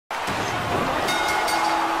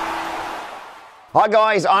Hi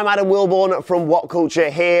guys, I'm Adam Wilborn from What Culture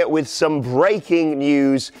here with some breaking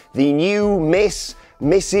news. The new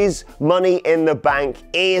Mrs. Money in the Bank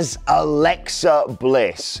is Alexa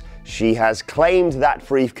Bliss. She has claimed that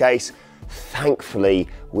briefcase, thankfully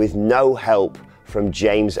with no help from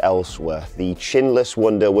James Ellsworth. The chinless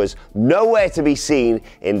wonder was nowhere to be seen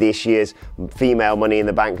in this year's female Money in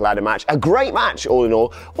the Bank ladder match. A great match, all in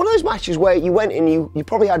all. One of those matches where you went and you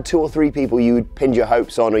probably had 2 or 3 people you had pinned your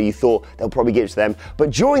hopes on, or you thought they'll probably give it to them. But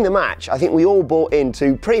during the match, I think we all bought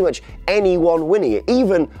into pretty much anyone winning it,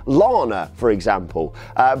 even Lana, for example.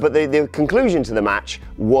 But the conclusion to the match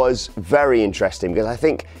was very interesting, because I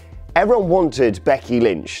think everyone wanted Becky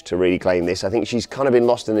Lynch to really claim this. I think she's kind of been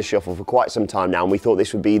lost in the shuffle for quite some time now, and we thought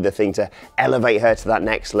this would be the thing to elevate her to that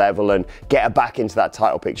next level and get her back into that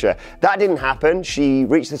title picture. That didn't happen. She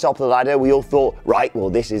reached the top of the ladder. We all thought, right, well,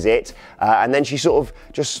 this is it. And then she sort of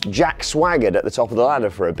just jack swaggered at the top of the ladder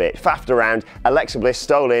for a bit, faffed around. Alexa Bliss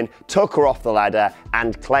stole in, took her off the ladder,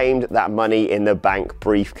 and claimed that Money in the Bank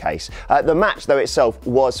briefcase. The match, though, itself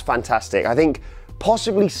was fantastic. I think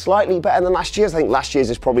possibly slightly better than last year's. I think last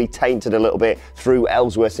year's is probably tainted a little bit through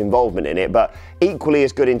Ellsworth's involvement in it, but equally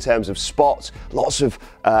as good in terms of spots. Lots of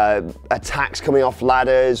attacks coming off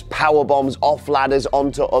ladders, power bombs off ladders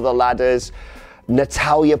onto other ladders.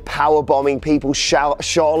 Natalya powerbombing people, Charlotte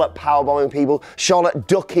powerbombing people, Charlotte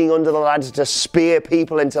ducking under the ladders to spear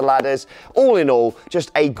people into ladders. All in all,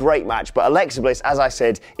 just a great match. But Alexa Bliss, as I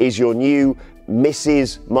said, is your new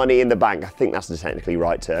Mrs. Money in the Bank. I think that's the technically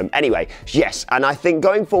right term. Anyway, yes, and I think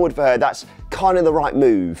going forward for her, that's kind of the right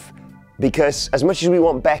move. Because as much as we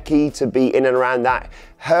want Becky to be in and around that,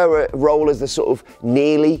 her role as the sort of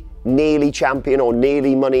nearly champion or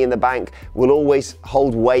nearly Money in the Bank will always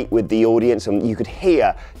hold weight with the audience, and you could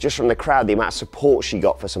hear just from the crowd the amount of support she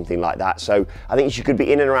got for something like that. So I think she could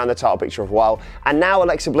be in and around the title picture for a while. And now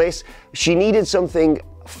Alexa Bliss, she needed something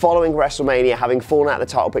following WrestleMania, having fallen out of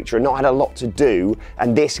the title picture and not had a lot to do,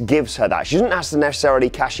 and this gives her that. She doesn't have to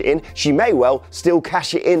necessarily cash it in. She may well still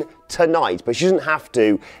cash it in tonight, but she doesn't have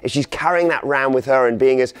to. If she's carrying that round with her and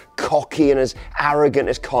being as cocky and as arrogant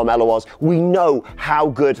as Carmella was, we know how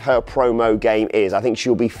good her promo game is. I think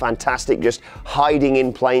she'll be fantastic, just hiding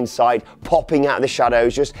in plain sight, popping out of the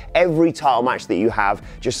shadows. Just every title match that you have,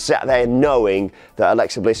 just sat there knowing that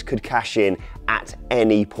Alexa Bliss could cash in at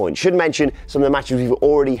any point. Should mention some of the matches we've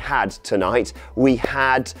already had tonight. We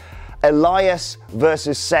had Elias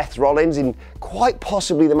versus Seth Rollins in quite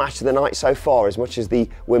possibly the match of the night so far, as much as the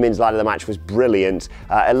women's ladder of the match was brilliant.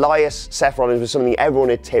 Elias, Seth Rollins was something everyone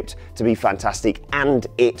had tipped to be fantastic, and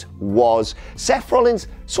it was. Seth Rollins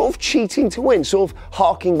sort of cheating to win, sort of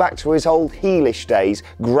harking back to his old heelish days,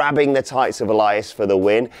 grabbing the tights of Elias for the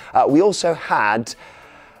win. We also had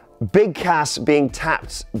Big Cass being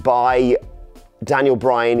tapped by Daniel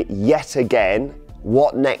Bryan yet again.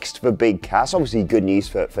 What next for Big Cass? Obviously good news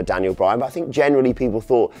for Daniel Bryan, but I think generally people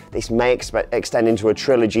thought this may extend into a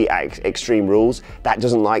trilogy at Extreme Rules. That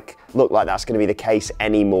doesn't look like that's going to be the case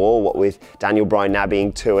anymore, what with Daniel Bryan now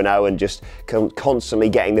being 2-0 and just constantly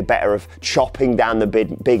getting the better of chopping down the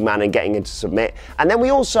big man and getting him to submit. And then we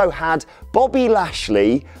also had Bobby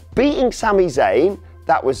Lashley beating Sami Zayn.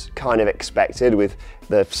 That was kind of expected with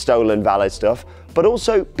the stolen Valor stuff, but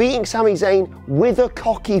also beating Sami Zayn with a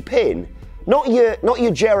cocky pin. Not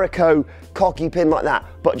your Jericho cocky pin like that,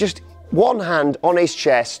 but just one hand on his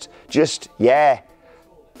chest, just, yeah,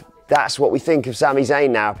 that's what we think of Sami Zayn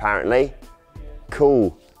now, apparently.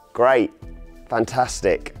 Cool, great,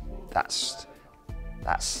 fantastic. That's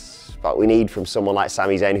what we need from someone like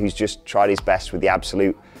Sami Zayn, who's just tried his best with the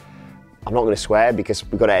absolute, I'm not going to swear because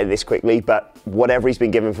we've got to edit this quickly, but whatever he's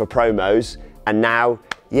been given for promos, and now,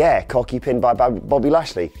 yeah, cocky pin by Bobby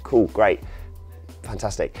Lashley. Cool, great.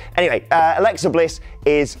 Fantastic. Anyway, Alexa Bliss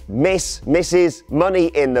is Mrs. Money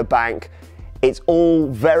in the Bank. It's all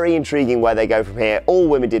very intriguing where they go from here. All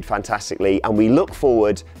women did fantastically, and we look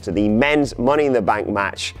forward to the men's Money in the Bank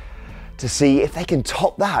match to see if they can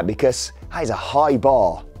top that, because that is a high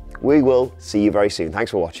bar. We will see you very soon.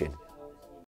 Thanks for watching.